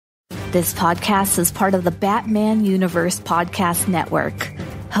This podcast is part of the Batman Universe podcast network,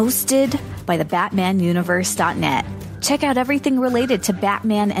 hosted by the BatmanUniverse.net. Check out everything related to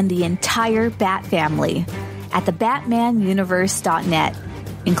Batman and the entire Bat family at the BatmanUniverse.net,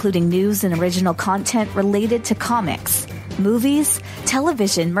 including news and original content related to comics, movies,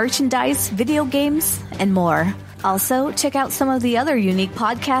 television, merchandise, video games, and more. Also, check out some of the other unique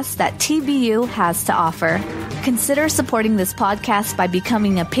podcasts that TBU has to offer. Consider supporting this podcast by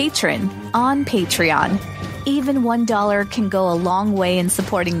becoming a patron on Patreon. Even $1 can go a long way in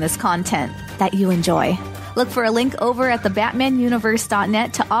supporting this content that you enjoy. Look for a link over at the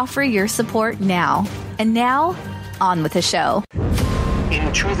BatmanUniverse.net to offer your support now. And now, on with the show.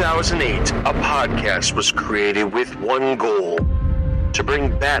 In 2008, a podcast was created with one goal: to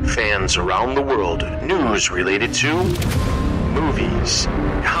bring Bat fans around the world news related to movies,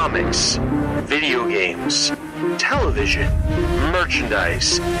 comics, video games, television,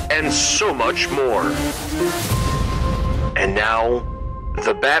 merchandise, and so much more. And now,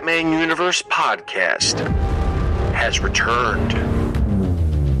 the Batman Universe podcast has returned.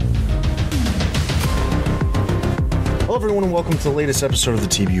 Hello, everyone, and welcome to the latest episode of the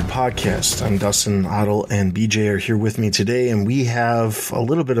TBU podcast. I'm Dustin, Otto, and BJ are here with me today, and we have a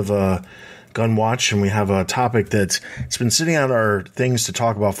little bit of a Gunn Watch, and we have a topic that's been sitting on our things to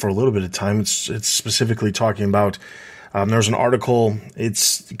talk about for a little bit of time. It's specifically talking about, there's an article,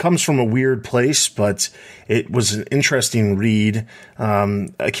 it comes from a weird place, but it was an interesting read.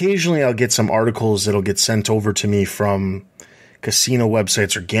 Occasionally I'll get some articles that'll get sent over to me from casino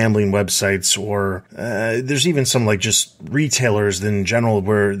websites or gambling websites, or there's even some like just retailers in general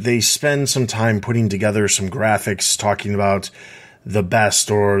where they spend some time putting together some graphics talking about the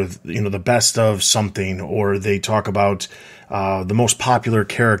best, or the best of something, or they talk about the most popular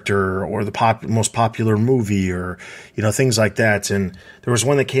character or the most popular movie, or things like that. And there was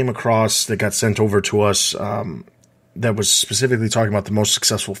one that came across that got sent over to us that was specifically talking about the most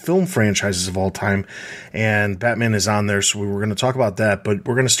successful film franchises of all time, and Batman is on there, so we were going to talk about that. But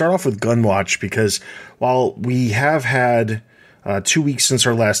we're going to start off with Gunn Watch, because while we have had 2 weeks since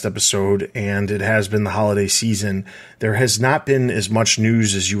our last episode, and it has been the holiday season, there has not been as much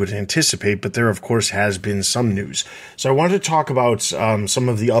news as you would anticipate, but there, of course, has been some news. So I wanted to talk about some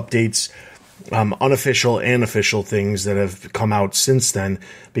of the updates, unofficial and official things that have come out since then,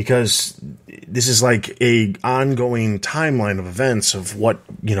 because this is like a ongoing timeline of events of what,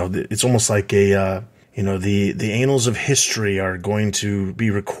 it's almost like a, the annals of history are going to be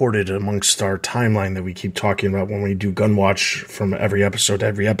recorded amongst our timeline that we keep talking about when we do Gunn Watch from every episode to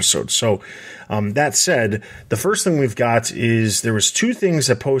every episode. So, that said, the first thing we've got is there was two things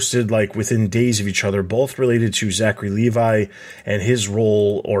that posted like within days of each other, both related to Zachary Levi and his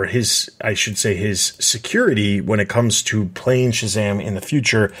role, or his security when it comes to playing Shazam in the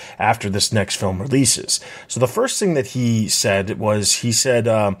future after this next film releases. So the first thing that he said was,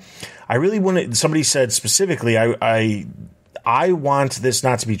 I really want somebody said specifically, I want this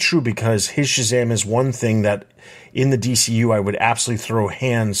not to be true, because his Shazam is one thing that in the DCU I would absolutely throw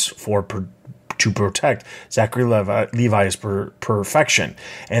hands for to protect Zachary Levi's perfection.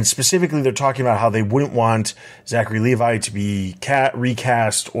 And specifically, they're talking about how they wouldn't want Zachary Levi to be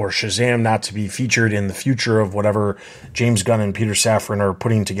recast, or Shazam not to be featured in the future of whatever James Gunn and Peter Safran are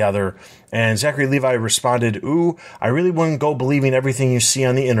putting together. And Zachary Levi responded, "Ooh, I really wouldn't go believing everything you see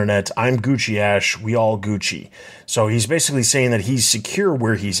on the internet. I'm Gucci, Ash. We all Gucci." So he's basically saying that he's secure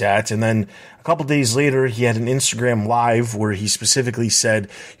where he's at. And then a couple days later, he had an Instagram live where he specifically said,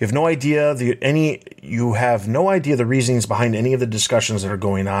 you have no idea the reasonings behind any of the discussions that are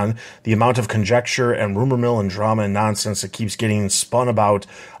going on. The amount of conjecture and rumor mill and drama and nonsense that keeps getting spun about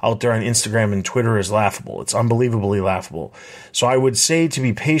out there on Instagram and Twitter is laughable. It's unbelievably laughable. So I would say to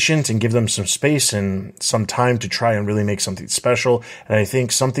be patient and give them some space and some time to try and really make something special. And I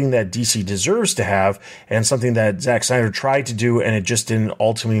think something that DC deserves to have, and something that Zack Snyder tried to do, and it just didn't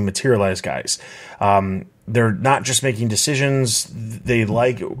ultimately materialize, guys. They're not just making decisions they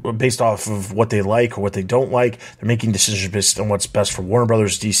like based off of what they like or what they don't like. They're making decisions based on what's best for Warner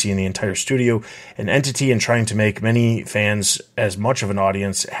Brothers, DC, and the entire studio and entity, and trying to make many fans, as much of an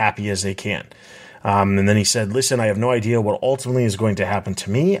audience, happy as they can. And then he said, listen, I have no idea what ultimately is going to happen to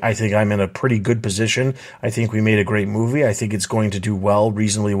me. I think I'm in a pretty good position. I think we made a great movie. I think it's going to do well,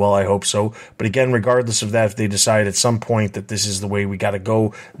 reasonably well. I hope so. But again, regardless of that, if they decide at some point that this is the way we got to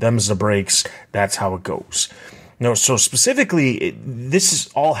go, them's the breaks, that's how it goes. No, so specifically, this is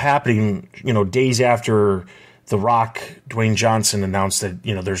all happening, days after The Rock, Dwayne Johnson, announced that,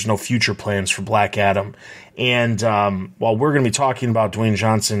 there's no future plans for Black Adam. And while we're going to be talking about Dwayne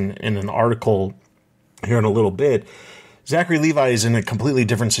Johnson in an article here in a little bit, Zachary Levi is in a completely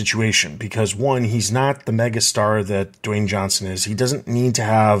different situation because, one, he's not the megastar that Dwayne Johnson is. He doesn't need to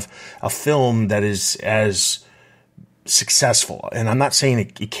have a film that is as successful. And I'm not saying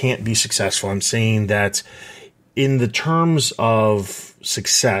it can't be successful. I'm saying that in the terms of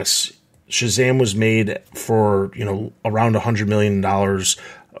success, Shazam was made for, around $100 million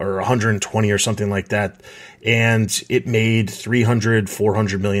or 120 or something like that. And it made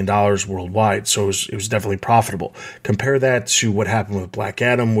 $400 million worldwide. So it was definitely profitable. Compare that to what happened with Black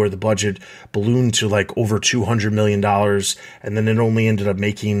Adam, where the budget ballooned to like over $200 million. And then it only ended up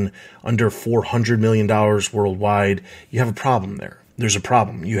making under $400 million worldwide. You have a problem there. There's a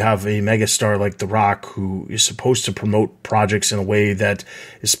problem. You have a megastar like The Rock who is supposed to promote projects in a way that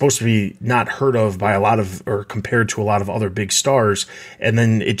is supposed to be not heard of by or compared to a lot of other big stars, and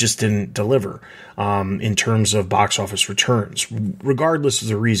then it just didn't deliver in terms of box office returns, regardless of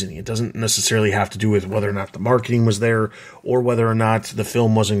the reasoning. It doesn't necessarily have to do with whether or not the marketing was there or whether or not the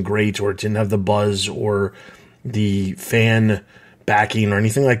film wasn't great or it didn't have the buzz or the fan backing or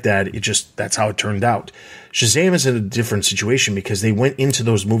anything like that. That's how it turned out. Shazam is in a different situation because they went into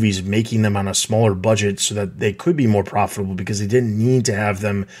those movies making them on a smaller budget so that they could be more profitable because they didn't need to have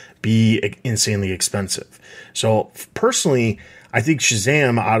them be insanely expensive. So personally, I think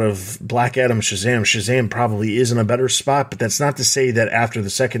Shazam, out of Black Adam, Shazam probably is in a better spot, but that's not to say that after the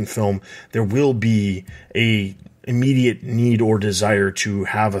second film, there will be a immediate need or desire to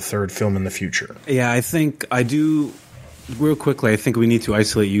have a third film in the future. Yeah, I think I do. Real quickly, I think we need to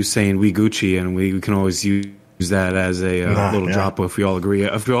isolate you saying "we Gucci," and we can always use that as a little drop if we all agree.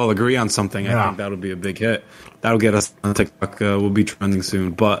 If we all agree on something, I think that'll be a big hit. That'll get us on TikTok. We'll be trending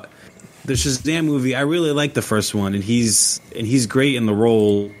soon. But the Shazam movie, I really like the first one, and he's great in the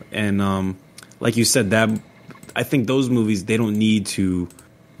role. And like you said, that I think those movies, they don't need to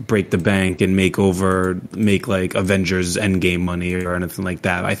break the bank and make like Avengers Endgame money or anything like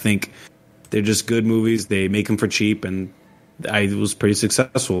that. I think they're just good movies. They make them for cheap, and I was pretty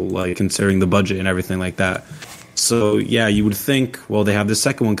successful, like considering the budget and everything like that. So yeah, you would think, well, they have the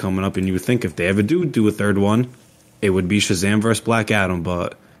second one coming up, and you would think if they ever do a third one, it would be Shazam versus Black Adam.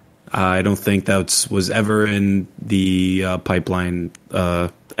 But I don't think that was ever in the pipeline,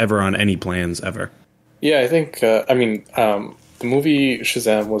 ever on any plans ever. Yeah, I think. The movie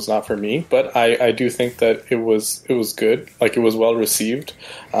Shazam was not for me, but I do think that it was good. Like, it was well received.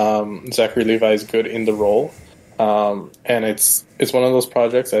 Zachary Levi is good in the role, and it's one of those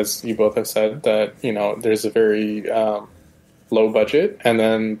projects, as you both have said, that there's a very low budget, and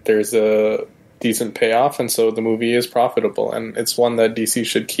then there's a decent payoff, and so the movie is profitable, and it's one that DC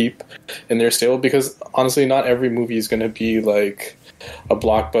should keep in their stable, because honestly, not every movie is going to be like a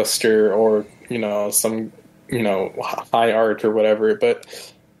blockbuster or some high art or whatever,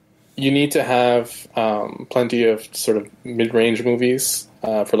 but you need to have plenty of sort of mid-range movies,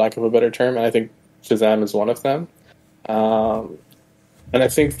 for lack of a better term, and I think Shazam is one of them. And I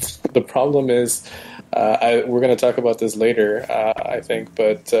think the problem is, we're going to talk about this later, I think,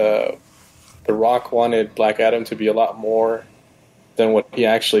 but The Rock wanted Black Adam to be a lot more than what he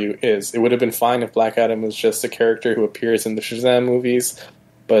actually is. It would have been fine if Black Adam was just a character who appears in the Shazam movies,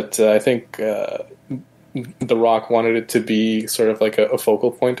 but I think The Rock wanted it to be sort of like a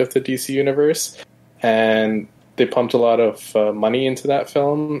focal point of the DC universe, and they pumped a lot of money into that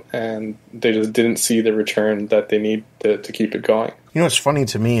film, and they just didn't see the return that they need to keep it going. What's funny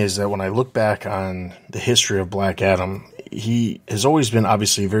to me is that when I look back on the history of Black Adam, he has always been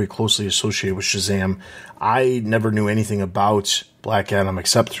obviously very closely associated with Shazam. I never knew anything about Black Adam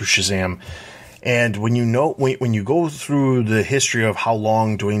except through Shazam. And when you go through the history of how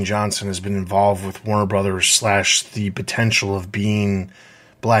long Dwayne Johnson has been involved with Warner Brothers / the potential of being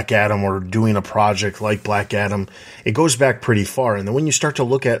Black Adam or doing a project like Black Adam, it goes back pretty far. And then when you start to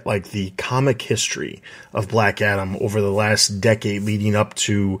look at like the comic history of Black Adam over the last decade leading up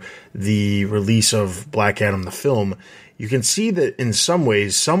to the release of Black Adam the film, you can see that in some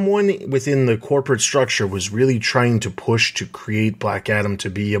ways, someone within the corporate structure was really trying to push to create Black Adam to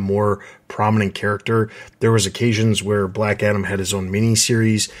be a more prominent character. There was occasions where Black Adam had his own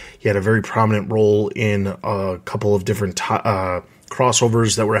miniseries. He had a very prominent role in a couple of different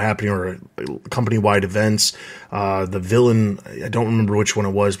crossovers that were happening or company-wide events. The villain, I don't remember which one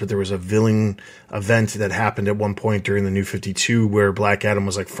it was, but there was a villain event that happened at one point during the New 52 where Black Adam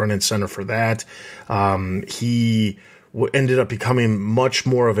was like front and center for that. He ended up becoming much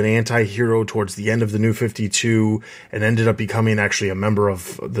more of an anti-hero towards the end of the New 52 and ended up becoming actually a member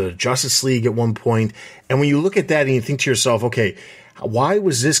of the Justice League at one point. And when you look at that and you think to yourself, okay, Why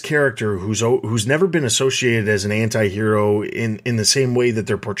was this character who's never been associated as an anti-hero in the same way that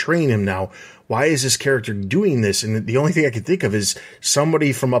they're portraying him now? Why is this character doing this? And the only thing I could think of is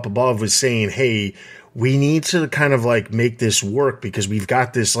somebody from up above was saying, hey, we need to kind of like make this work because we've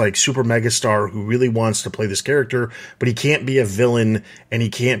got this like super megastar who really wants to play this character, but he can't be a villain and he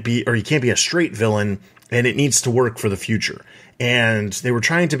can't be a straight villain, and it needs to work for the future. And they were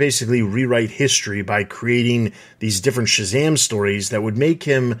trying to basically rewrite history by creating these different Shazam stories that would make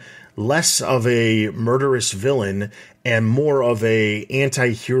him less of a murderous villain and more of a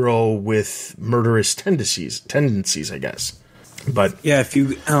anti-hero with murderous tendencies, I guess. But yeah, if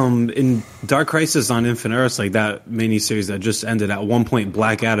you in Dark Crisis on Infinite Earths, like that miniseries that just ended, at one point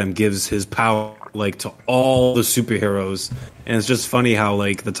Black Adam gives his power like to all the superheroes, and it's just funny how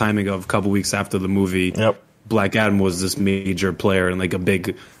like the timing of a couple weeks after the movie, Black Adam was this major player and like a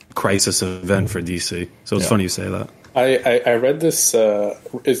big crisis event for DC. So it's funny you say that. I read this.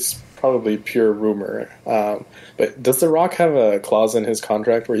 It's probably pure rumor, but does The Rock have a clause in his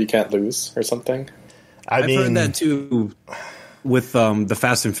contract where he can't lose or something? I've heard that too. With the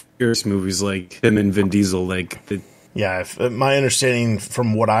Fast and Furious movies, like him and Vin Diesel, my understanding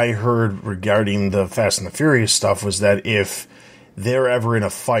from what I heard regarding the Fast and the Furious stuff was that if they're ever in a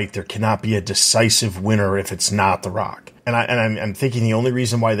fight, there cannot be a decisive winner if it's not The Rock. And I'm thinking the only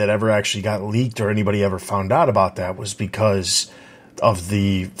reason why that ever actually got leaked or anybody ever found out about that was because of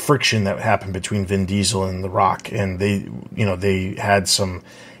the friction that happened between Vin Diesel and The Rock, and they had some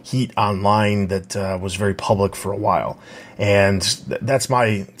heat online that was very public for a while. And that's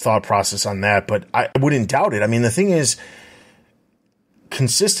my thought process on that, but I wouldn't doubt it. I mean, the thing is,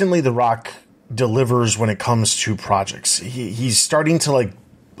 consistently The Rock delivers when it comes to projects. He's starting to like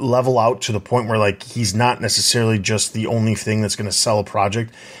level out to the point where like he's not necessarily just the only thing that's going to sell a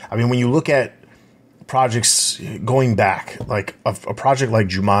project. I mean, when you look at projects going back, like a project like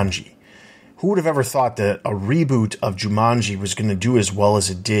Jumanji, who would have ever thought that a reboot of Jumanji was going to do as well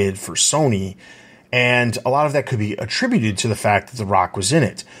as it did for Sony? And a lot of that could be attributed to the fact that The Rock was in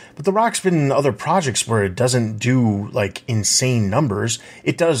it. But The Rock's been in other projects where it doesn't do like insane numbers.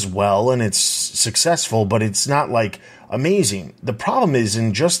 It does well and it's successful, but it's not like amazing. The problem is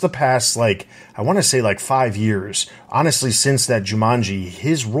in just the past, like, I want to say like 5 years, honestly, since that Jumanji,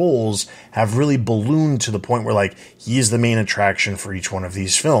 his roles have really ballooned to the point where like he is the main attraction for each one of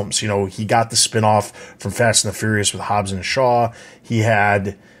these films. You know, he got the spinoff from Fast and the Furious with Hobbs and Shaw. He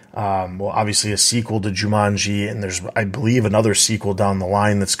had obviously a sequel to Jumanji, and there's, I believe, another sequel down the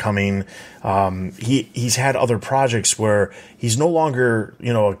line that's coming. He's had other projects where he's no longer,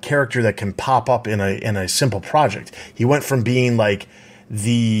 a character that can pop up in a simple project. He went from being like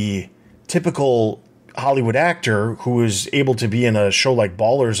the typical Hollywood actor who is able to be in a show like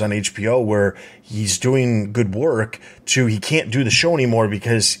Ballers on HBO where he's doing good work to he can't do the show anymore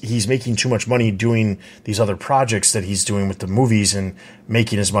because he's making too much money doing these other projects that he's doing with the movies and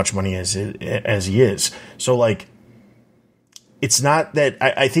making as much money as he is. So like, it's not that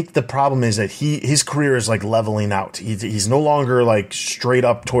I think the problem is that his career is like leveling out. He's no longer like straight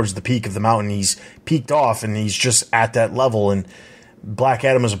up towards the peak of the mountain. He's peaked off and he's just at that level. And Black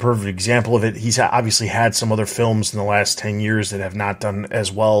Adam is a perfect example of it. He's obviously had some other films in the last 10 years that have not done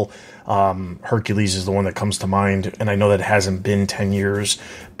as well. Hercules is the one that comes to mind, and I know that it hasn't been 10 years,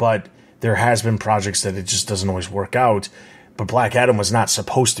 but there has been projects that it just doesn't always work out. But Black Adam was not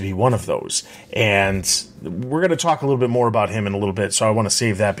supposed to be one of those. And we're going to talk a little bit more about him in a little bit, so I want to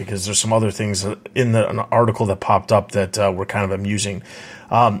save that because there's some other things in an article that popped up that were kind of amusing.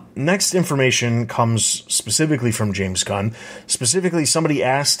 Next information comes specifically from James Gunn. Specifically, somebody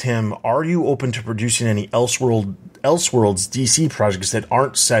asked him, are you open to producing any Elseworlds DC projects that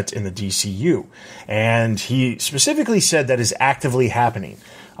aren't set in the DCU? And he specifically said that is actively happening.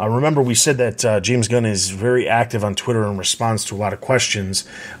 Remember, we said that James Gunn is very active on Twitter in response to a lot of questions.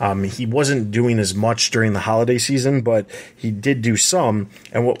 He wasn't doing as much during the holiday season, but he did do some.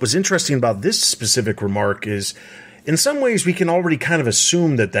 And what was interesting about this specific remark is, in some ways, we can already kind of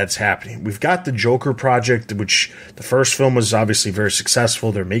assume that that's happening. We've got the Joker project, which the first film was obviously very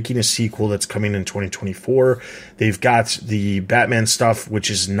successful. They're making a sequel that's coming in 2024. They've got the Batman stuff,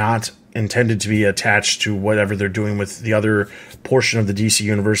 which is not intended to be attached to whatever they're doing with the other portion of the DC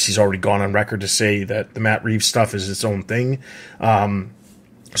universe. He's already gone on record to say that the Matt Reeves stuff is its own thing.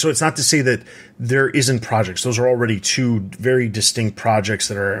 So it's not to say that there isn't projects. Those are already two very distinct projects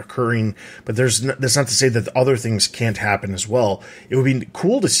that are occurring, but that's not to say that other things can't happen as well. It would be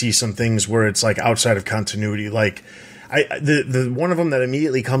cool to see some things where it's like outside of continuity. Like, the one of them that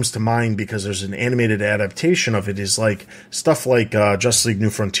immediately comes to mind, because there's an animated adaptation of it, is like stuff like Justice League New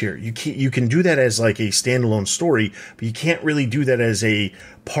Frontier. You can do that as like a standalone story, but you can't really do that as a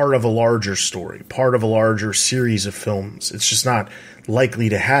part of a larger story, part of a larger series of films. It's just not likely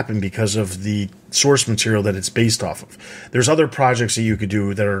to happen because of the source material that it's based off of. There's other projects that you could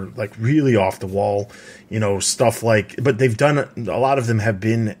do that are like really off the wall, stuff like, but they've done, a lot of them have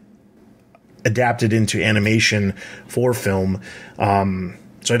been adapted into animation for film.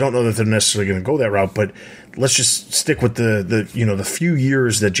 So I don't know that they're necessarily going to go that route, but let's just stick with the few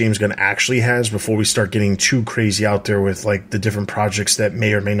years that James Gunn actually has before we start getting too crazy out there with like the different projects that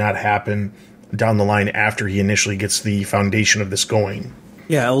may or may not happen down the line after he initially gets the foundation of this going.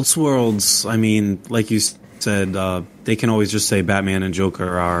 Yeah, Elseworlds, I mean, like you said, they can always just say Batman and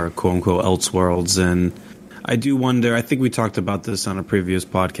Joker are quote-unquote Elseworlds, and I do wonder, I think we talked about this on a previous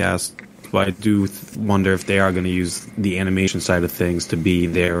podcast, but I do wonder if they are going to use the animation side of things to be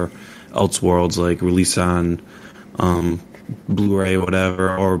their Elseworlds, like release on Blu-ray or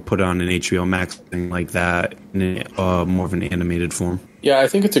whatever, or put on an HBO Max thing like that in more of an animated form. Yeah, I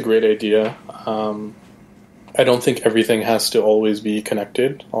think it's a great idea. I don't think everything has to always be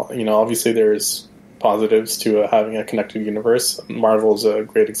connected. Obviously there's positives to having a connected universe. Marvel's a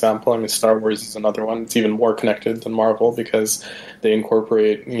great example. I mean, Star Wars is another one. It's even more connected than Marvel because they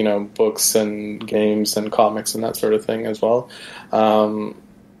incorporate, books and games and comics and that sort of thing as well.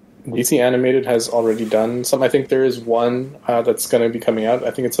 DC Animated has already done some. I think there is one that's going to be coming out.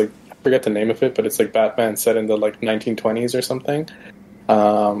 I think it's like, I forget the name of it, but it's like Batman set in the like 1920s or something,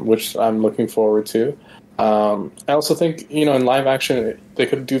 which I'm looking forward to. I also think, in live action, they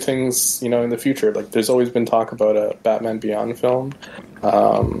could do things, in the future. Like, there's always been talk about a Batman Beyond film.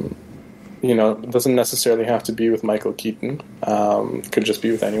 It doesn't necessarily have to be with Michael Keaton. It could just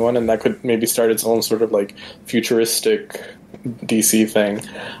be with anyone, and that could maybe start its own sort of, like, futuristic DC thing.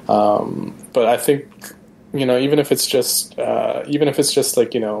 But I think, even if it's just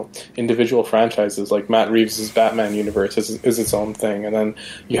like, individual franchises, like Matt Reeves' Batman universe is its own thing. And then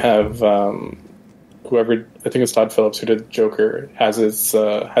you have, whoever, I think it's Todd Phillips who did Joker, has his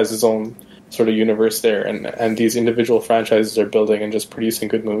own sort of universe there, and these individual franchises are building and just producing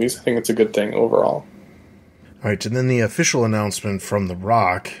good movies. I think it's a good thing overall. All right, and then the official announcement from The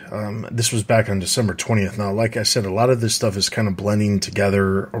Rock, this was back on December 20th. Now, like I said, a lot of this stuff is kind of blending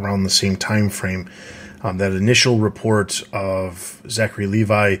together around the same time frame. That initial report of Zachary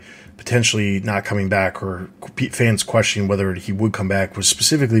Levi potentially not coming back, or fans questioning whether he would come back, was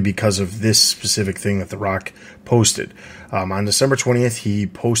specifically because of this specific thing that The Rock posted. On December 20th, he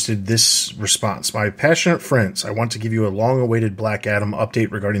posted this response. My passionate friends, I want to give you a long-awaited Black Adam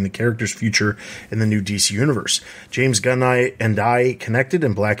update regarding the character's future in the new DC Universe. James Gunn and I connected,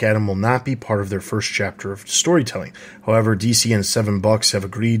 and Black Adam will not be part of their first chapter of storytelling. However, DC and $7 have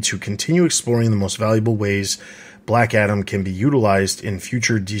agreed to continue exploring the most valuable ways Black Adam can be utilized in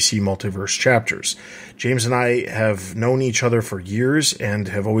future DC multiverse chapters. James and I have known each other for years and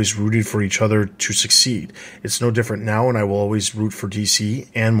have always rooted for each other to succeed. It's no different now, and I will always root for DC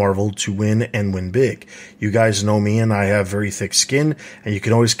and Marvel to win and win big. You guys know me, and I have very thick skin, and you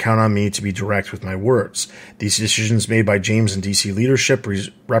can always count on me to be direct with my words. These decisions made by James and DC leadership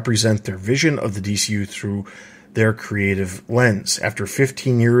represent their vision of the DCU through their creative lens. After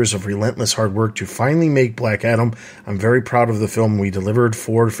 15 years of relentless hard work to finally make Black Adam, I'm very proud of the film we delivered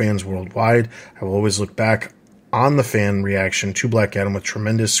for fans worldwide. I will always look back on the fan reaction to Black Adam with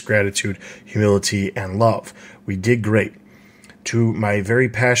tremendous gratitude, humility, and love. We did great. To my very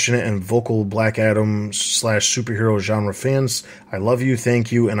passionate and vocal Black Adam / superhero genre fans, I love you,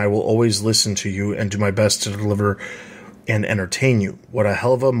 thank you, and I will always listen to you and do my best to deliver and entertain you. What a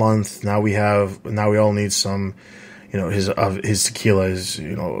hell of a month. Now we all need some, his tequila is,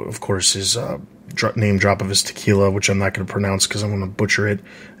 of course, his name drop of his tequila, which I'm not going to pronounce because I'm going to butcher it.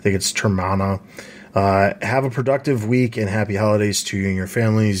 I think it's Termana. Have a productive week and happy holidays to you and your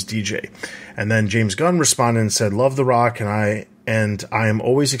families, DJ. And then James Gunn responded and said, love The Rock, and I am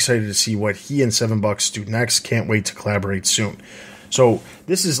always excited to see what he and $7 do next. Can't wait to collaborate soon. So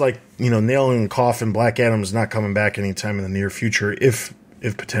this is like, nail in the coffin. Black Adam's not coming back anytime in the near future, if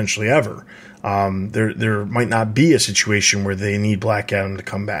potentially ever. There might not be a situation where they need Black Adam to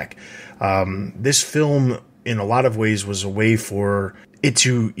come back. This film, in a lot of ways, was a way for it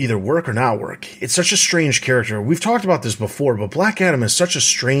to either work or not work. It's such a strange character. We've talked about this before, but Black Adam is such a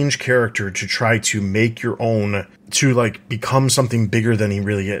strange character to try to make your own, to like become something bigger than he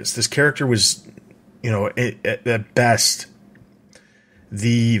really is. This character was, at best,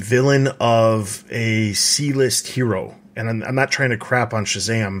 the villain of a C-list hero. And I'm not trying to crap on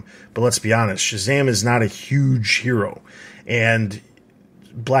Shazam, but let's be honest, Shazam is not a huge hero. And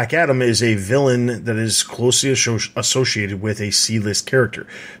Black Adam is a villain that is closely associated with a C-list character.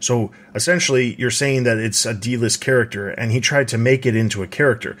 So essentially, you're saying that it's a D-list character, and he tried to make it into a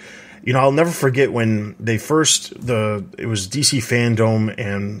character. You know, I'll never forget when it was DC Fandom,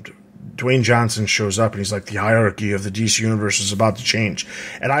 and Dwayne Johnson shows up, and he's like, the hierarchy of the DC Universe is about to change.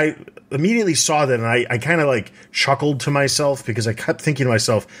 And I immediately saw that, and I kind of like chuckled to myself, because I kept thinking to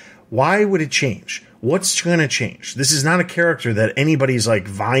myself, why would it change? What's going to change? This is not a character that anybody's like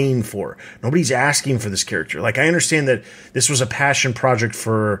vying for. Nobody's asking for this character. Like, I understand that this was a passion project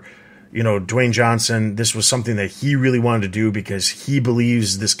for, you know, Dwayne Johnson. This was something that he really wanted to do because he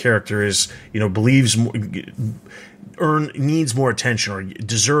believes this character is, you know, needs more attention, or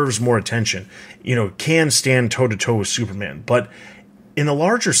deserves more attention, you know, can stand toe to toe with Superman. But in the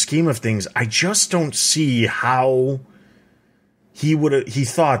larger scheme of things, I just don't see how he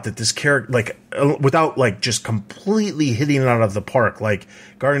thought that this character, like, without like just completely hitting it out of the park, like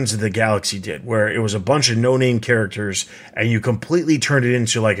Guardians of the Galaxy did, where it was a bunch of no-name characters and you completely turned it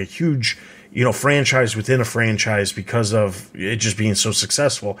into like a huge, you know, franchise within a franchise because of it just being so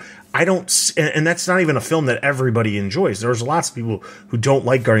successful. And that's not even a film that everybody enjoys. There's lots of people who don't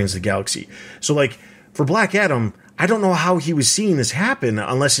like Guardians of the Galaxy. So like for Black Adam, I don't know how he was seeing this happen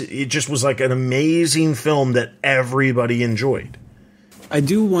unless it just was like an amazing film that everybody enjoyed. I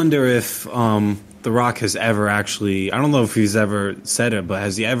do wonder if The Rock has ever actually, I don't know if he's ever said it, but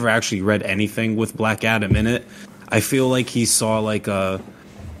has he ever actually read anything with Black Adam in it? I feel like he saw like a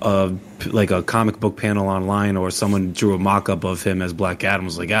comic book panel online, or someone drew a mock-up of him as Black Adam,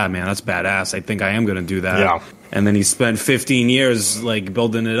 was like, man, that's badass. I think I am going to do that. Yeah. And then he spent 15 years like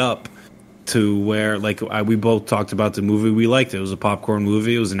building it up to where, like, we both talked about the movie. We liked it. It was a popcorn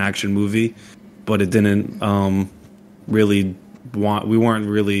movie. It was an action movie, but it didn't really we weren't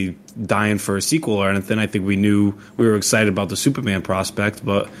really dying for a sequel or anything. I think we were excited about the Superman prospect,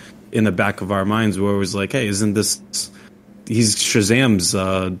 but in the back of our minds, we were always like, hey, isn't this, he's Shazam's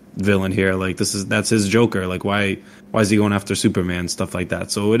villain here? Like, that's his Joker. Like, why is he going after Superman? Stuff like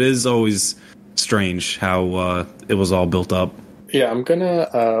that. So it is always strange how it was all built up. Yeah, I'm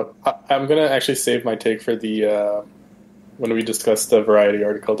gonna actually save my take for the when we discuss the Variety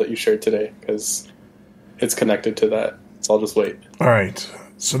article that you shared today, because it's connected to that. So I'll just wait. All right.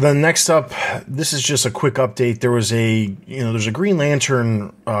 So then next up, this is just a quick update. There was there's a Green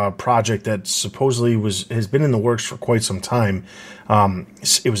Lantern project that supposedly has been in the works for quite some time.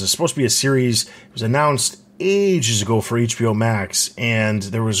 It was supposed to be a series. It was announced ages ago for HBO Max, and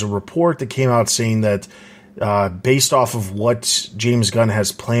there was a report that came out saying that based off of what James Gunn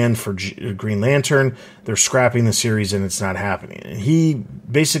has planned for Green Lantern, they're scrapping the series and it's not happening. And he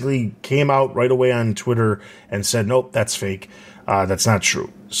basically came out right away on Twitter and said, nope, that's fake. That's not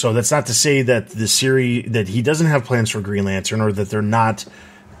true. So that's not to say that the series, that he doesn't have plans for Green Lantern, or that they're not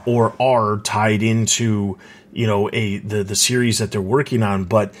or are tied into, the series that they're working on.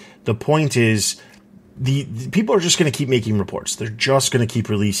 But the point is, the people are just going to keep making reports. They're just going to keep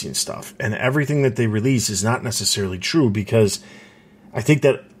releasing stuff. And everything that they release is not necessarily true, because I think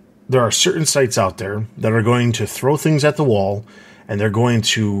that there are certain sites out there that are going to throw things at the wall, and they're going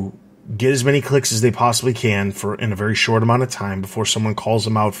to get as many clicks as they possibly can in a very short amount of time before someone calls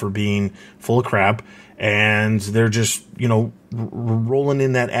them out for being full of crap. And they're just, rolling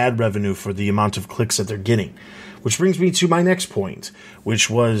in that ad revenue for the amount of clicks that they're getting. Which brings me to my next point, which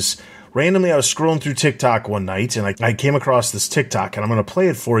was, randomly I was scrolling through TikTok one night, and I came across this TikTok, and I'm going to play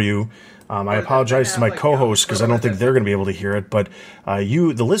it for you. I apologize to my co-host because I don't think they're going to be able to hear it, but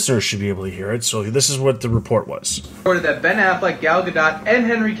the listeners should be able to hear it. So this is what the report was. Reported that Ben Affleck, Gal Gadot, and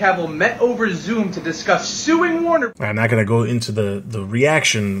Henry Cavill met over Zoom to discuss suing Warner. I'm not going to go into the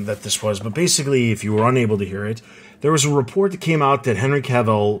reaction that this was, but basically, if you were unable to hear it, there was a report that came out that Henry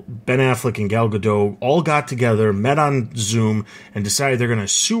Cavill, Ben Affleck, and Gal Gadot all got together, met on Zoom, and decided they're going to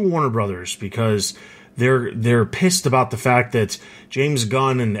sue Warner Brothers because they're pissed about the fact that James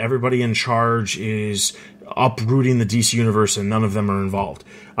Gunn and everybody in charge is uprooting the DC Universe and none of them are involved.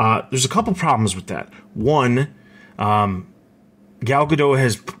 There's a couple problems with that. One, Gal Gadot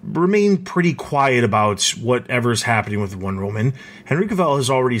has remained pretty quiet about whatever's happening with Wonder Woman. Henry Cavill has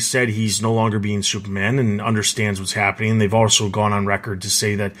already said he's no longer being Superman and understands what's happening. They've also gone on record to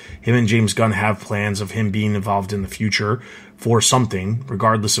say that him and James Gunn have plans of him being involved in the future for something,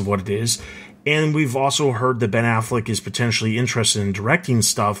 regardless of what it is. And we've also heard that Ben Affleck is potentially interested in directing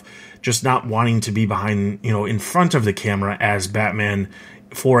stuff, just not wanting to be behind, in front of the camera as Batman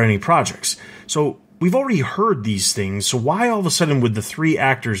for any projects. So we've already heard these things, so why all of a sudden would the three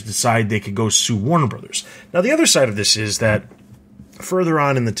actors decide they could go sue Warner Brothers? Now, the other side of this is that further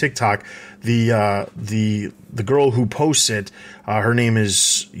on in the TikTok, the girl who posts it, her name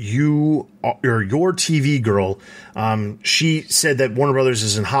is Your TV Girl. She said that Warner Brothers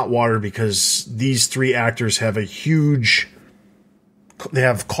is in hot water because these three actors have they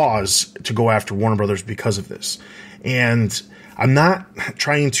have cause to go after Warner Brothers because of this. And I'm not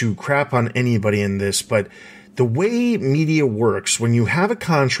trying to crap on anybody in this, but the way media works, when you have a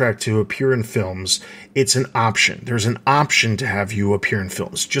contract to appear in films, it's an option. There's an option to have you appear in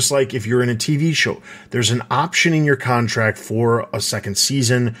films. Just like if you're in a TV show, there's an option in your contract for a second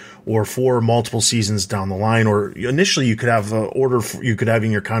season or for multiple seasons down the line. Or initially you could have an order, you could have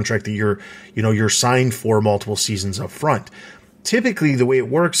in your contract that you're signed for multiple seasons up front. Typically, the way it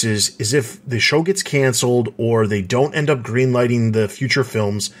works is if the show gets canceled or they don't end up greenlighting the future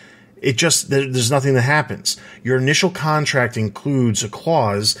films, there's nothing that happens. Your initial contract includes a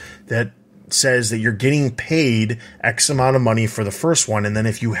clause that says that you're getting paid X amount of money for the first one, and then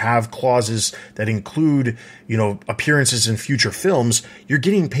if you have clauses that include, appearances in future films, you're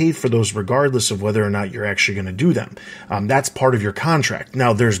getting paid for those regardless of whether or not you're actually going to do them. That's part of your contract.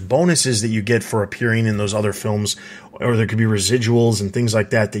 Now, there's bonuses that you get for appearing in those other films, or there could be residuals and things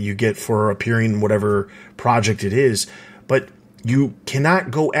like that you get for appearing in whatever project it is, but you cannot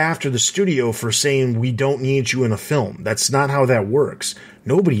go after the studio for saying we don't need you in a film. That's not how that works.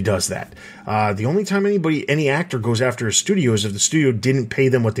 Nobody does that. The only time any actor goes after a studio is if the studio didn't pay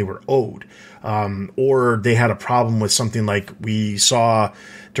them what they were owed, or they had a problem with something like we saw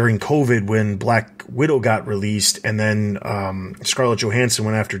during COVID when Black Widow got released, and then Scarlett Johansson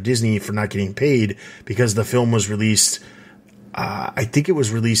went after Disney for not getting paid because the film was released. I think it was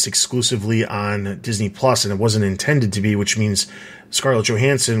released exclusively on Disney Plus, and it wasn't intended to be, which means Scarlett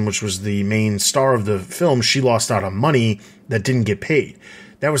Johansson, which was the main star of the film, she lost out on money that didn't get paid.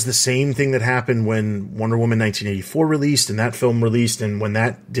 That was the same thing that happened when Wonder Woman 1984 released and that film released, and when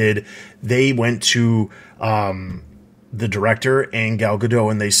that did, they went to the director and Gal Gadot,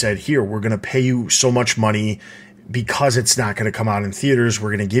 and they said, here, we're going to pay you so much money because it's not going to come out in theaters, we're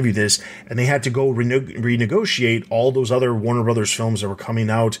going to give you this. And they had to go renegotiate all those other Warner Brothers films that were coming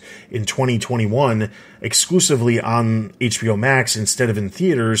out in 2021 exclusively on HBO Max instead of in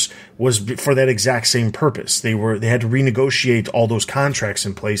theaters, was for that exact same purpose. They had to renegotiate all those contracts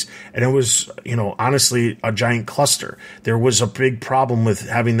in place, and it was, honestly, a giant cluster. There was a big problem with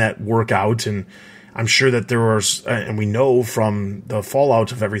having that work out, and I'm sure that there was, and we know from the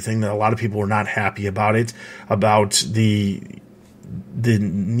fallout of everything, that a lot of people were not happy about it, about the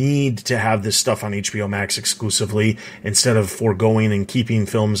need to have this stuff on HBO Max exclusively instead of foregoing and keeping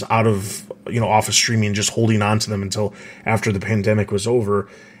films out of, off of streaming and just holding on to them until after the pandemic was over.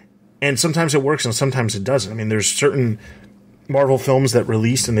 And sometimes it works and sometimes it doesn't. I mean, there's certain Marvel films that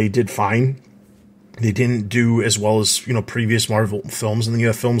released and they did fine. They didn't do as well as, previous Marvel films. And then you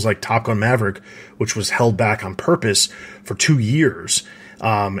have films like Top Gun Maverick, which was held back on purpose for 2 years,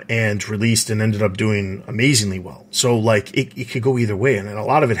 and released and ended up doing amazingly well. So, it could go either way. And a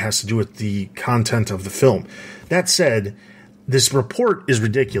lot of it has to do with the content of the film. That said, this report is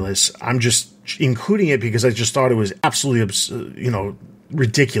ridiculous. I'm just including it because I just thought it was absolutely,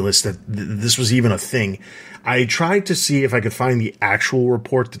 ridiculous that this was even a thing. I tried to see if I could find the actual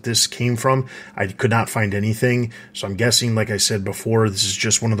report that this came from. I could not find anything. So I'm guessing, like I said before, this is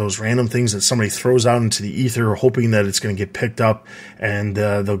just one of those random things that somebody throws out into the ether, hoping that it's going to get picked up and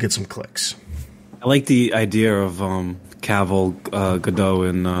they'll get some clicks. I like the idea of Cavill, Godot,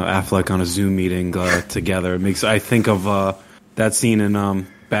 and Affleck on a Zoom meeting together. I think of that scene in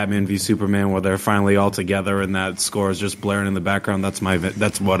Batman v Superman where they're finally all together and that score is just blaring in the background.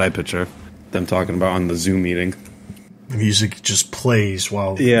 That's what I picture them talking about on the Zoom meeting. The music just plays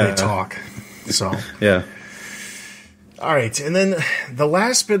while they talk. So yeah. All right, and then the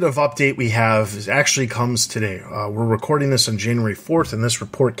last bit of update we have actually comes today. We're recording this on January 4th, and this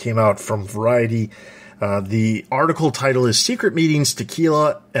report came out from Variety. The article title is Secret Meetings,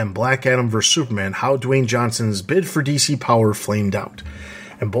 Tequila, and Black Adam vs. Superman, How Dwayne Johnson's Bid for DC Power Flamed Out.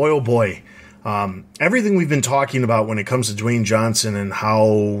 And boy, oh boy, everything we've been talking about when it comes to Dwayne Johnson and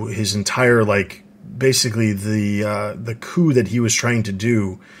how his entire, basically the coup that he was trying to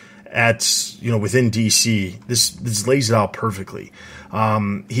do at, within DC, this lays it out perfectly.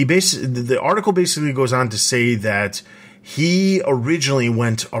 The article basically goes on to say that he originally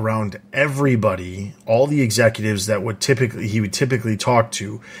went around everybody, all the executives that he would typically talk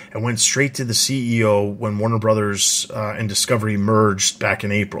to, and went straight to the CEO when Warner Brothers and Discovery merged back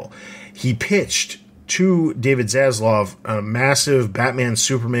in April. He pitched to David Zaslav a massive Batman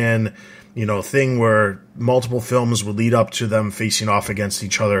Superman thing where multiple films would lead up to them facing off against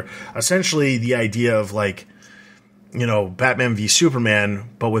each other. Essentially, the idea of Batman v Superman,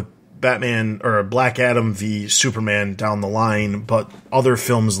 but with Batman or Black Adam v Superman down the line, but other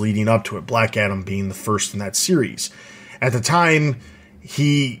films leading up to it, Black Adam being the first in that series. At the time,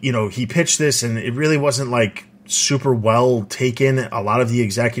 he pitched this, and it really wasn't super well taken. A lot of the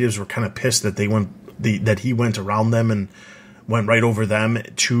executives were kind of pissed that that he went around them and went right over them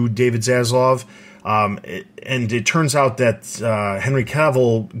to David Zaslav. And it turns out that Henry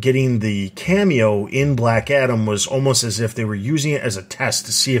Cavill getting the cameo in Black Adam was almost as if they were using it as a test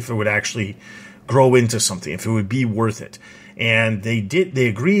to see if it would actually grow into something, if it would be worth it. And they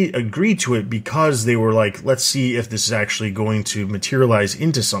agreed to it because they were like, let's see if this is actually going to materialize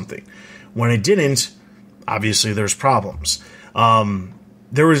into something. When it didn't, obviously there's problems.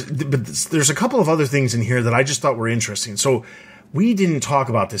 There's a couple of other things in here that I just thought were interesting. So we didn't talk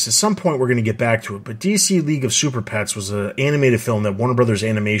about this. At some point, we're going to get back to it. But DC League of Super Pets was an animated film that Warner Brothers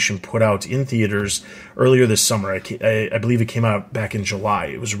Animation put out in theaters earlier this summer. I believe it came out back in July.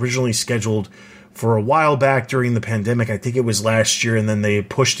 It was originally scheduled for a while back during the pandemic. I think it was last year, and then they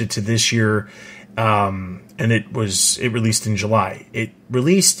pushed it to this year. And it released in July. It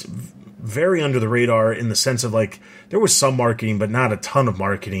released very under the radar in the sense of there was some marketing, but not a ton of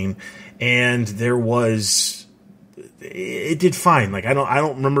marketing. And it did fine. I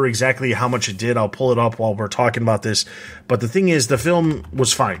don't remember exactly how much it did. I'll pull it up while we're talking about this. But the thing is, the film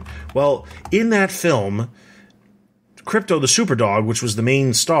was fine. Well, in that film, Crypto the Superdog, which was the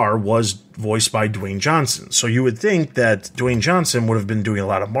main star, was voiced by Dwayne Johnson. So you would think that Dwayne Johnson would have been doing a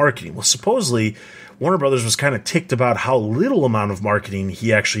lot of marketing. Well, supposedly, Warner Brothers was kind of ticked about how little amount of marketing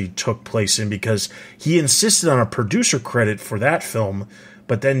he actually took place in, because he insisted on a producer credit for that film,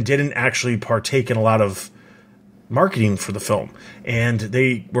 but then didn't actually partake in a lot of marketing for the film, and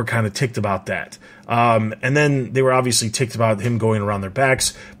they were kind of ticked about that. And then they were obviously ticked about him going around their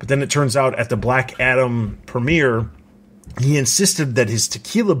backs, but then it turns out at the Black Adam premiere, he insisted that his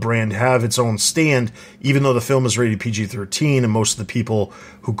tequila brand have its own stand, even though the film is rated PG-13, and most of the people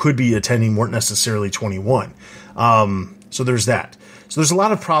who could be attending weren't necessarily 21. So there's that. So there's a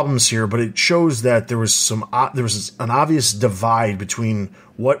lot of problems here, but it shows that there was an obvious divide between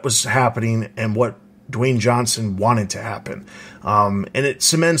what was happening and what Dwayne Johnson wanted to happen, and it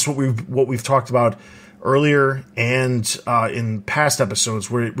cements what we've talked about earlier and in past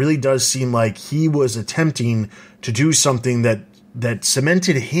episodes, where it really does seem like he was attempting to do something that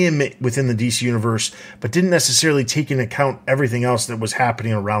cemented him within the DC universe, but didn't necessarily take into account everything else that was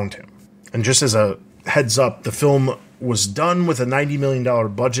happening around him. And just as a heads up, the film was done with a $90 million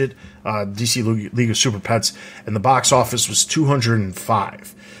budget, DC League of Super Pets, and the box office was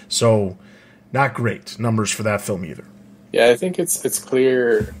 $205. So not great numbers for that film either. Yeah, I think it's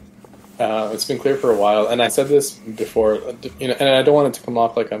clear. It's been clear for a while, and I said this before. And I don't want it to come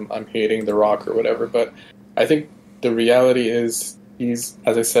off like I'm hating The Rock or whatever, but I think the reality is as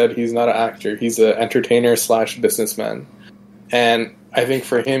I said, he's not an actor. He's an entertainer / businessman, and I think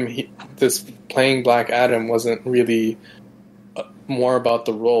for him, this playing Black Adam wasn't really more about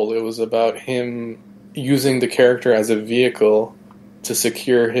the role. It was about him using the character as a vehicle to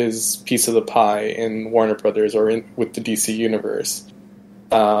secure his piece of the pie in Warner Brothers or with the DC Universe.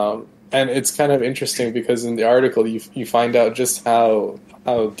 And it's kind of interesting because in the article you find out just how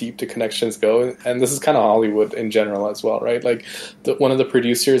deep the connections go. And this is kind of Hollywood in general as well, right? One of the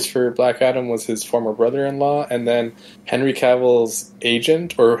producers for Black Adam was his former brother-in-law, and then Henry Cavill's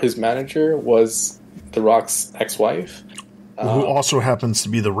agent or his manager was The Rock's ex-wife. Who also happens to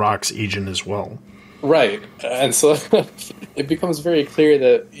be The Rock's agent as well. Right, and so it becomes very clear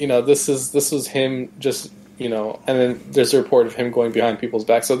that this was him just and then there's a report of him going behind people's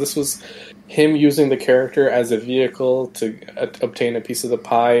backs. So this was him using the character as a vehicle to obtain a piece of the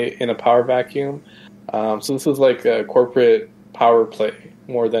pie in a power vacuum. So this was like a corporate power play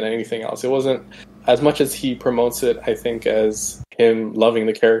more than anything else. It wasn't as much as he promotes it, I think, as him loving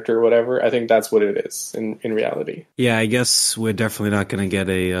the character or whatever. I think that's what it is in reality. Yeah, I guess we're definitely not going to get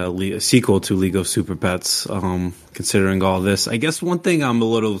a sequel to League of Super Pets, considering all this. I guess one thing I'm a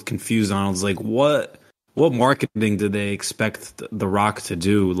little confused on is what marketing did they expect The Rock to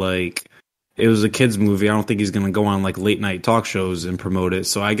do? It was a kid's movie. I don't think he's going to go on late night talk shows and promote it.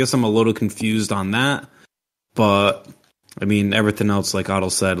 So I guess I'm a little confused on that. But I mean, everything else, like Otto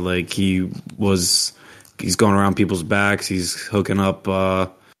said, he's going around people's backs. He's hooking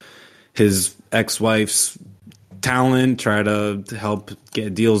up his ex-wife's talent, try to help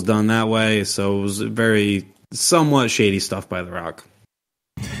get deals done that way. So it was very somewhat shady stuff by The Rock.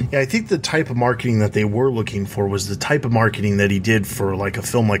 Yeah, I think the type of marketing that they were looking for was the type of marketing that he did for like a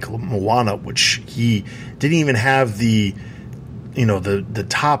film like Moana, which he didn't even have the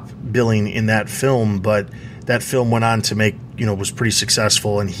top billing in that film, but that film went on to make, was pretty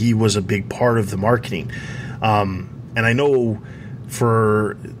successful, and he was a big part of the marketing. And I know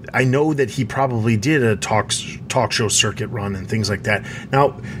that he probably did a talk show circuit run and things like that.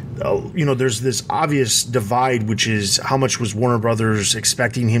 Now, there's this obvious divide, which is how much was Warner Brothers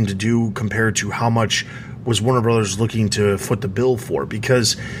expecting him to do compared to how much was Warner Brothers looking to foot the bill for,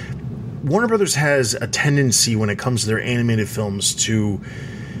 because Warner Brothers has a tendency when it comes to their animated films to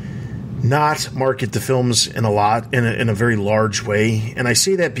not market the films in a very large way. And I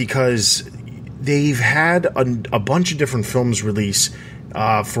say that because they've had a bunch of different films release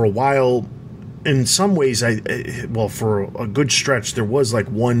for a while. In some ways, for a good stretch, there was like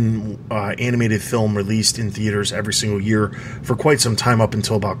one animated film released in theaters every single year for quite some time up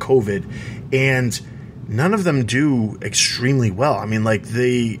until about COVID. And none of them do extremely well. I mean, like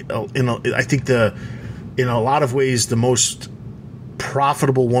I think in a lot of ways, the most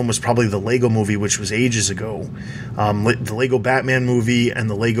profitable one was probably the Lego movie, which was ages ago. The Lego Batman movie and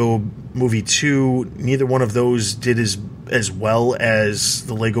the Lego movie 2, neither one of those did as well as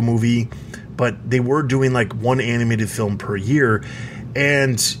the Lego movie, but they were doing like one animated film per year.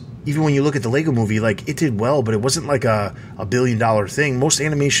 And even when you look at the Lego movie, like it did well, but it wasn't like a $1 billion thing. Most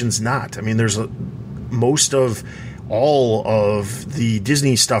animation's not. I mean, most of all of the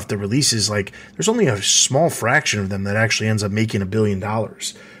Disney stuff that releases, like there's only a small fraction of them that actually ends up making $1 billion.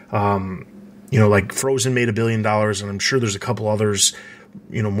 Like Frozen made $1 billion, and I'm sure there's a couple others,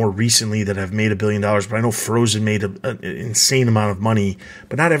 more recently that have made $1 billion, but I know Frozen made an insane amount of money,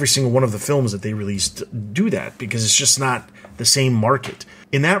 but not every single one of the films that they released do that, because it's just not the same market.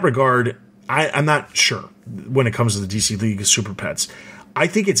 In that regard, I'm not sure when it comes to the DC League of Super Pets. I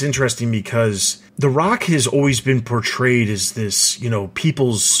think it's interesting because The Rock has always been portrayed as this,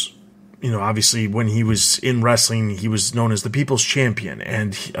 people's, obviously when he was in wrestling, he was known as the people's champion.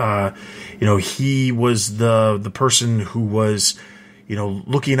 And, he was the person who was,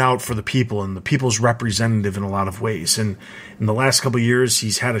 looking out for the people and the people's representative in a lot of ways. And in the last couple of years,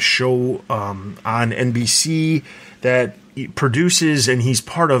 he's had a show on NBC that he produces and he's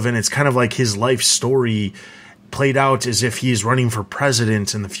part of, and it's kind of like his life story played out as if he's running for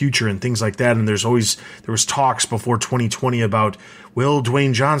president in the future and things like that. And there was talks before 2020 about, will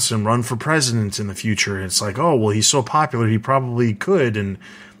Dwayne Johnson run for president in the future? And it's like, oh, well, he's so popular, he probably could. And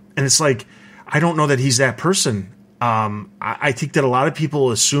it's like, I don't know that he's that person. I think that a lot of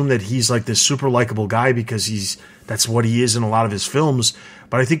people assume that he's like this super likable guy because that's what he is in a lot of his films.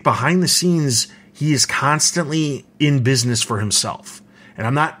 But I think behind the scenes, he is constantly in business for himself. And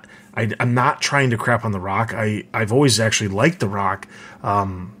I'm not trying to crap on The Rock. I've always actually liked The Rock.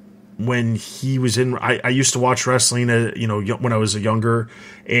 When he was in, I used to watch wrestling, when I was younger,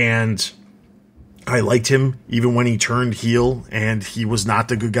 and I liked him even when he turned heel and he was not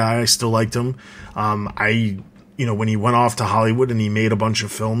the good guy. I still liked him. When he went off to Hollywood and he made a bunch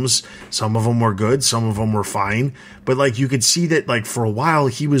of films, some of them were good, some of them were fine. But like you could see that like for a while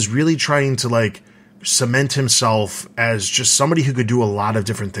he was really trying to like cement himself as just somebody who could do a lot of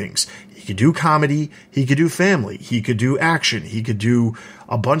different things. He could do comedy, he could do family, he could do action, he could do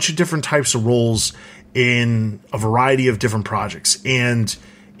a bunch of different types of roles in a variety of different projects. And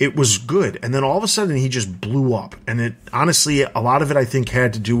it was good. And then all of a sudden he just blew up. And it honestly, a lot of it I think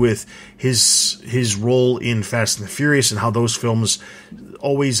had to do with his role in Fast and the Furious and how those films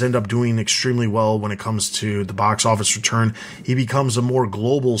always end up doing extremely well when it comes to the box office return. He becomes a more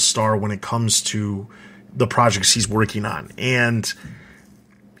global star when it comes to the projects he's working on. And,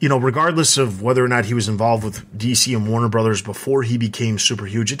 regardless of whether or not he was involved with DC and Warner Brothers before he became super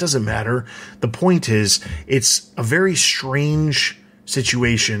huge, it doesn't matter. The point is, it's a very strange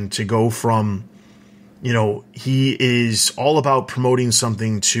situation to go from, he is all about promoting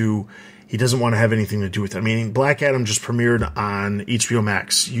something to he doesn't want to have anything to do with it. I mean, Black Adam just premiered on HBO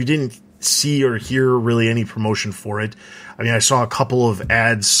Max. You didn't see or hear really any promotion for it. I mean, I saw a couple of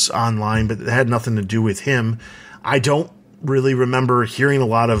ads online, but it had nothing to do with him. I don't really remember hearing a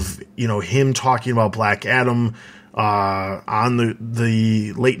lot of, him talking about Black Adam on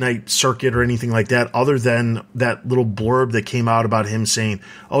the late night circuit or anything like that, other than that little blurb that came out about him saying,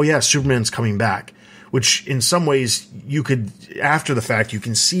 oh yeah, Superman's coming back, which in some ways you could, after the fact, you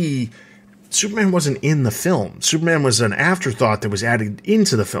can see Superman wasn't in the film. Superman was an afterthought that was added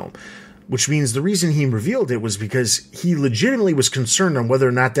into the film, which means the reason he revealed it was because he legitimately was concerned on whether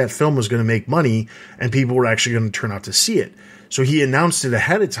or not that film was going to make money and people were actually going to turn out to see it. So he announced it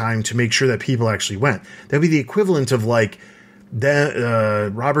ahead of time to make sure that people actually went. That'd be the equivalent of like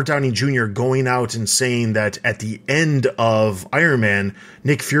Robert Downey Jr. going out and saying that at the end of Iron Man,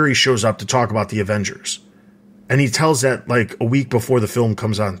 Nick Fury shows up to talk about the Avengers. And he tells that like a week before the film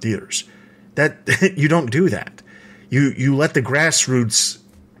comes out in theaters. That you don't do that. You let the grassroots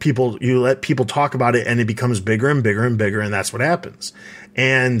people, you let people talk about it, and it becomes bigger and bigger and bigger, and that's what happens.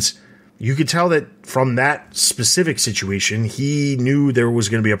 And you could tell that from that specific situation, he knew there was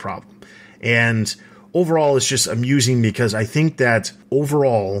going to be a problem. And overall, it's just amusing because I think that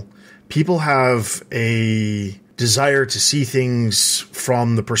overall, people have a desire to see things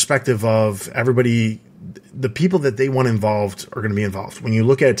from the perspective of everybody. The people that they want involved are going to be involved. When you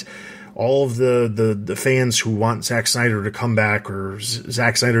look at all of the fans who want Zack Snyder to come back or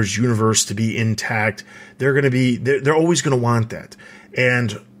Zack Snyder's universe to be intact, they're always going to want that.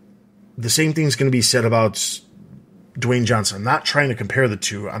 And the same thing's going to be said about Dwayne Johnson. I'm not trying to compare the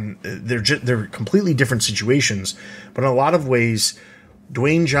two. They're completely different situations, but in a lot of ways,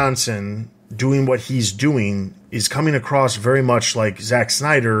 Dwayne Johnson doing what he's doing is coming across very much like Zack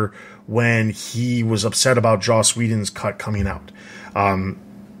Snyder when he was upset about Joss Whedon's cut coming out.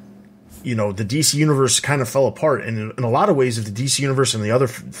 The DC Universe kind of fell apart. And in a lot of ways, if the DC Universe and the other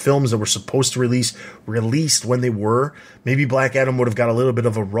films that were supposed to released when they were, maybe Black Adam would have got a little bit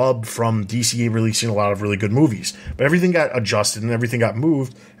of a rub from DC releasing a lot of really good movies. But everything got adjusted and everything got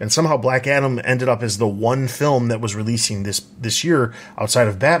moved. And somehow Black Adam ended up as the one film that was releasing this year outside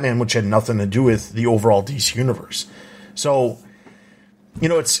of Batman, which had nothing to do with the overall DC Universe. So,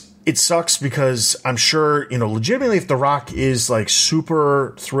 it sucks because I'm sure, legitimately, if The Rock is like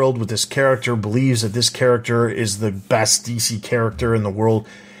super thrilled with this character, believes that this character is the best DC character in the world,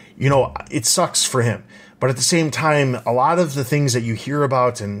 it sucks for him. But at the same time, a lot of the things that you hear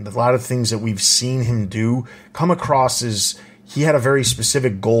about and a lot of things that we've seen him do come across as he had a very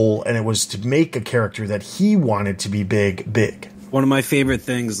specific goal, and it was to make a character that he wanted to be big. One of my favorite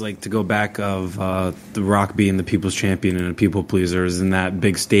things, like to go back of The Rock being the people's champion and a people pleaser, is in that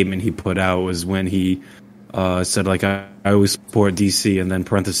big statement he put out was when he said, like, I always support DC, and then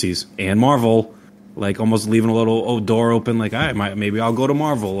parentheses, and Marvel, like almost leaving a little door open, like, maybe I'll go to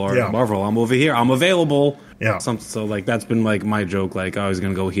Marvel, or Marvel, I'm over here, I'm available. Yeah. So like that's been like my joke, like I was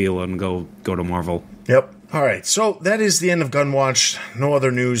going to go heel and go to Marvel. Yep. All right, so that is the end of Gunn Watch. No other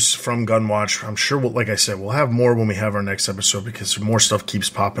news from Gunn Watch. I'm sure, like I said, we'll have more when we have our next episode because more stuff keeps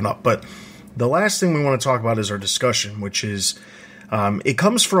popping up. But the last thing we want to talk about is our discussion, which is it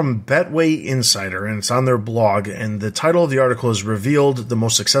comes from Betway Insider, and it's on their blog, and the title of the article is Revealed the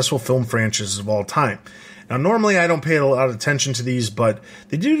Most Successful Film Franchises of All Time. Now, normally I don't pay a lot of attention to these, but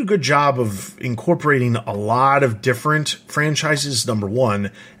they did a good job of incorporating a lot of different franchises, number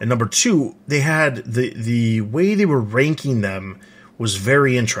one. And number two, they had the way they were ranking them was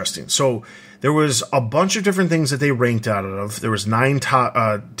very interesting. So there was a bunch of different things that they ranked out of. There was 9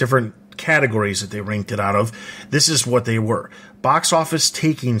 different categories that they ranked it out of. This is what they were: box office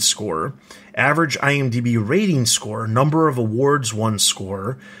taking score, average IMDb rating score, number of awards won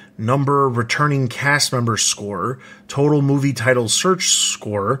score, number returning cast member score, total movie title search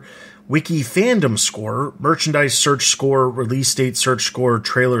score, wiki fandom score, merchandise search score, release date search score,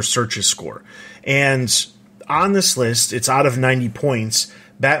 trailer searches score. And on this list, it's out of 90 points.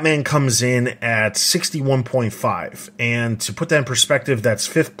 Batman comes in at 61.5. And to put that in perspective, that's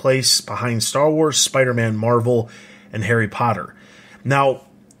 5th place behind Star Wars, Spider-Man, Marvel, and Harry Potter. Now,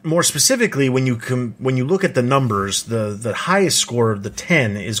 more specifically, when you look at the numbers, the highest score, the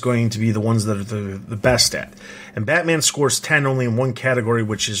 10, is going to be the ones that are the best at. And Batman scores 10 only in one category,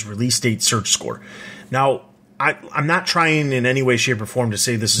 which is release date search score. Now, I'm not trying in any way, shape, or form to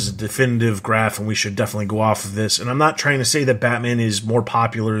say this is a definitive graph and we should definitely go off of this. And I'm not trying to say that Batman is more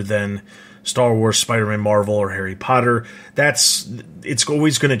popular than Star Wars, Spider-Man, Marvel, or Harry Potter. It's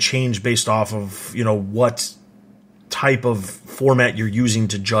always going to change based off of, what type of format you're using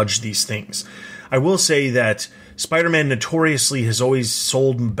to judge these things. I will say that Spider-Man notoriously has always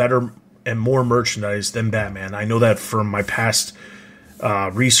sold better and more merchandise than Batman. I know that from my past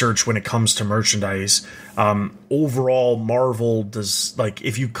research when it comes to merchandise. Overall, Marvel does, like,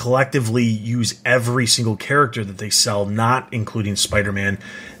 if you collectively use every single character that they sell, not including Spider-Man,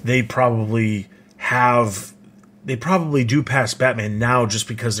 they probably do pass Batman now, just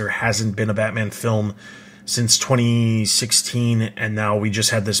because there hasn't been a Batman film since 2016, and now we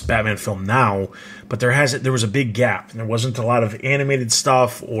just had this Batman film now, but there was a big gap, and there wasn't a lot of animated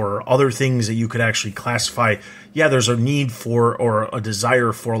stuff or other things that you could actually classify. Yeah, there's a need for, or a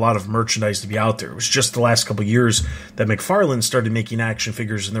desire for, a lot of merchandise to be out there. It was just the last couple of years that McFarlane started making action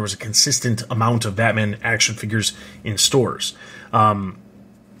figures, and there was a consistent amount of Batman action figures in stores.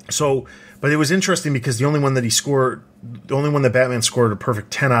 So, but it was interesting because the only one that Batman scored a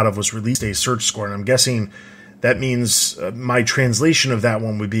perfect 10 out of was release day search score. And I'm guessing that means my translation of that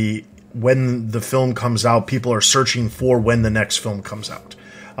one would be when the film comes out, people are searching for when the next film comes out.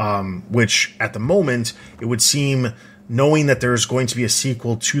 Which at the moment, it would seem, knowing that there's going to be a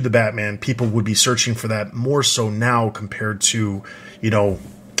sequel to the Batman, people would be searching for that more so now compared to,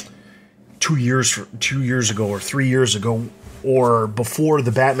 2 years ago or 3 years ago, or before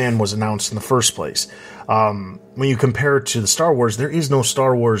the Batman was announced in the first place. When you compare it to the Star Wars, there is no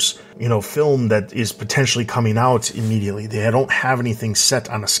Star Wars, film that is potentially coming out immediately. They don't have anything set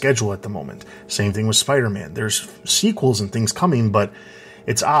on a schedule at the moment. Same thing with Spider-Man. There's sequels and things coming, but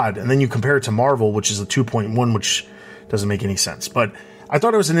it's odd. And then you compare it to Marvel, which is a 2.1, which doesn't make any sense. But I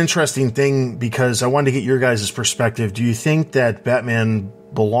thought it was an interesting thing because I wanted to get your guys' perspective. Do you think that Batman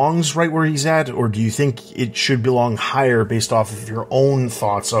belongs right where he's at, or do you think it should belong higher based off of your own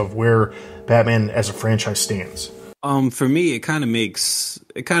thoughts of where Batman as a franchise stands? For me, it kind of makes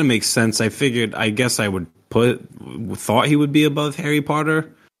sense. I guess I would thought he would be above Harry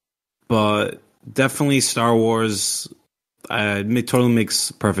Potter, but definitely Star Wars. It totally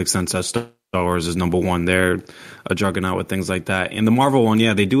makes perfect sense that Star Wars is number one. They're a juggernaut with things like that. And the Marvel one,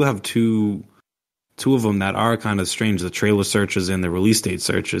 yeah, they do have two of them that are kind of strange, the trailer searches and the release date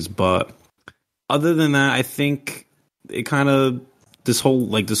searches. But other than that, I think it kind of, this whole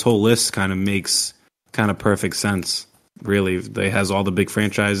list kind of makes kind of perfect sense. Really, it has all the big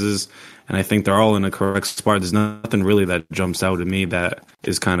franchises, and I think they're all in a correct spot. There's nothing really that jumps out at me that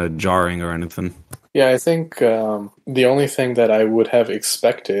is kind of jarring or anything. Yeah, I think the only thing that I would have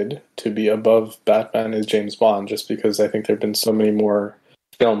expected to be above Batman is James Bond, just because I think there have been so many more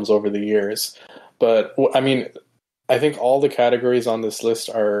films over the years. But, I mean, I think all the categories on this list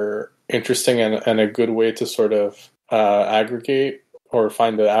are interesting and a good way to sort of aggregate or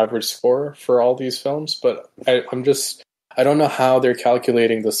find the average score for all these films. But I don't know how they're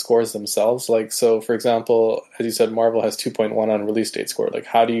calculating the scores themselves. Like, so, for example, as you said, Marvel has 2.1 on release date score. Like,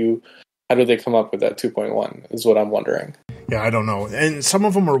 how do they come up with that 2.1 is what I'm wondering. Yeah, I don't know. And some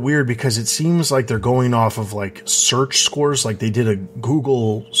of them are weird because it seems like they're going off of like search scores. Like they did a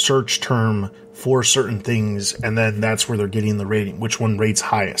Google search term for certain things, and then that's where they're getting the rating. Which one rates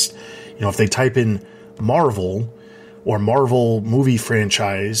highest? If they type in Marvel or Marvel movie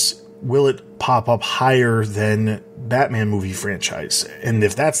franchise, will it pop up higher than Batman movie franchise? And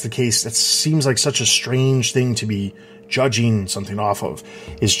if that's the case, that seems like such a strange thing to be judging something off of,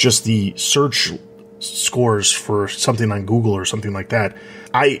 is just the search scores for something on Google or something like that.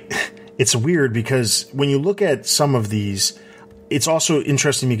 It's weird because when you look at some of these, it's also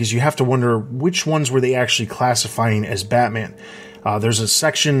interesting because you have to wonder which ones were they actually classifying as Batman. There's a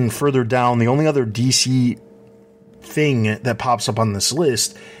section further down. The only other DC thing that pops up on this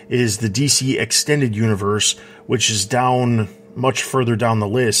list is the DC Extended Universe, which is down much further down the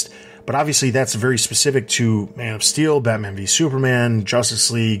list. But obviously that's very specific to Man of Steel, Batman v Superman,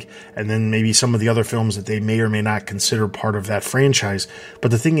 Justice League, and then maybe some of the other films that they may or may not consider part of that franchise. But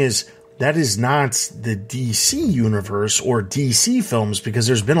the thing is, that is not the DC universe or DC films, because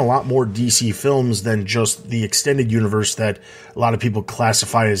there's been a lot more DC films than just the extended universe that a lot of people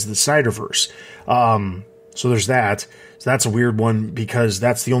classify as the Snyderverse. So there's that. So that's a weird one because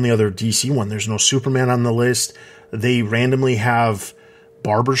that's the only other DC one. There's no Superman on the list. They randomly have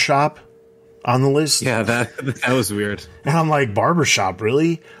Barbershop on the list. Yeah, that was weird. And I'm like, Barbershop,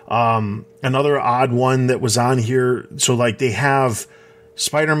 really? Another odd one that was on here. So like they have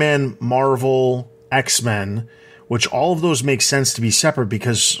Spider-Man, Marvel, X-Men, which all of those make sense to be separate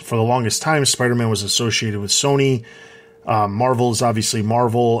because for the longest time, Spider-Man was associated with Sony. Marvel is obviously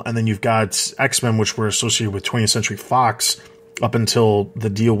Marvel. And then you've got X-Men, which were associated with 20th Century Fox up until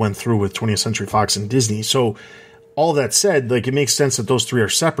the deal went through with 20th Century Fox and Disney. So all that said, like it makes sense that those three are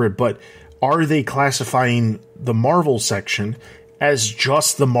separate, but are they classifying the Marvel section as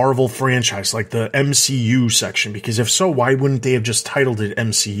just the Marvel franchise, like the MCU section? Because if so, why wouldn't they have just titled it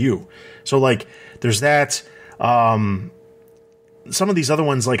MCU? So like there's that. Some of these other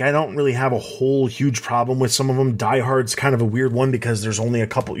ones, like I don't really have a whole huge problem with some of them. Die Hard's kind of a weird one because there's only a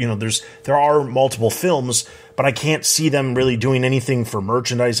couple, there are multiple films, but I can't see them really doing anything for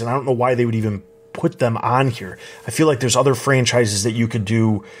merchandise, and I don't know why they would even put them on here. I feel like there's other franchises that you could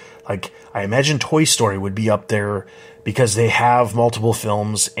do. Like I imagine Toy Story would be up there because they have multiple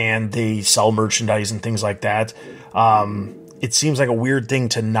films and they sell merchandise and things like that. It seems like a weird thing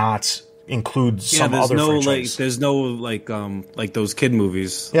to not include some other franchise. There's no like those kid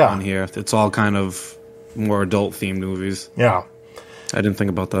movies on here. It's all kind of more adult themed movies. Yeah. I didn't think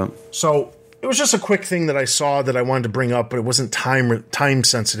about that. So it was just a quick thing that I saw that I wanted to bring up, but it wasn't time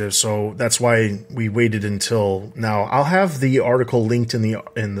sensitive, so that's why we waited until now. I'll have the article linked in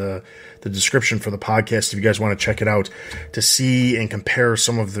the description for the podcast if you guys want to check it out to see and compare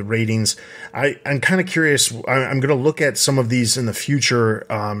some of the ratings. I'm kind of curious. I'm going to look at some of these in the future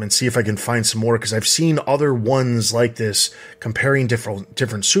and see if I can find some more, because I've seen other ones like this comparing different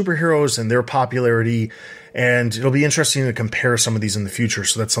superheroes and their popularity. And it'll be interesting to compare some of these in the future.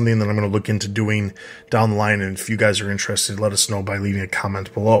 So that's something that I'm going to look into doing down the line. And if you guys are interested, let us know by leaving a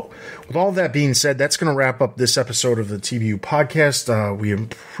comment below. With all that being said, that's going to wrap up this episode of the TBU podcast. We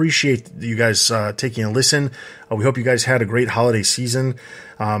appreciate you guys taking a listen. We hope you guys had a great holiday season.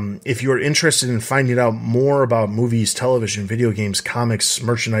 If you're interested in finding out more about movies, television, video games, comics,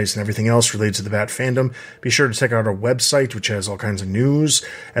 merchandise, and everything else related to the Bat fandom, be sure to check out our website, which has all kinds of news,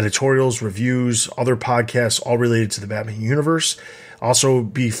 editorials, reviews, other podcasts, all related to the Batman universe. Also,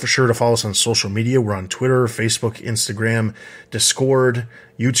 be for sure to follow us on social media. We're on Twitter, Facebook, Instagram, Discord,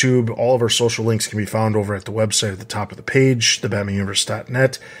 YouTube. All of our social links can be found over at the website at the top of the page,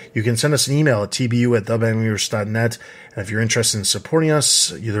 thebatmanuniverse.net. You can send us an email at tbu@thebatmanuniverse.net. And if you're interested in supporting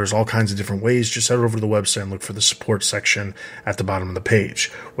us, there's all kinds of different ways. Just head over to the website and look for the support section at the bottom of the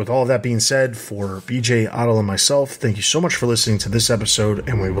page. With all of that being said, for BJ, Otto, and myself, thank you so much for listening to this episode,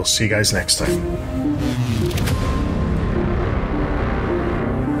 and we will see you guys next time.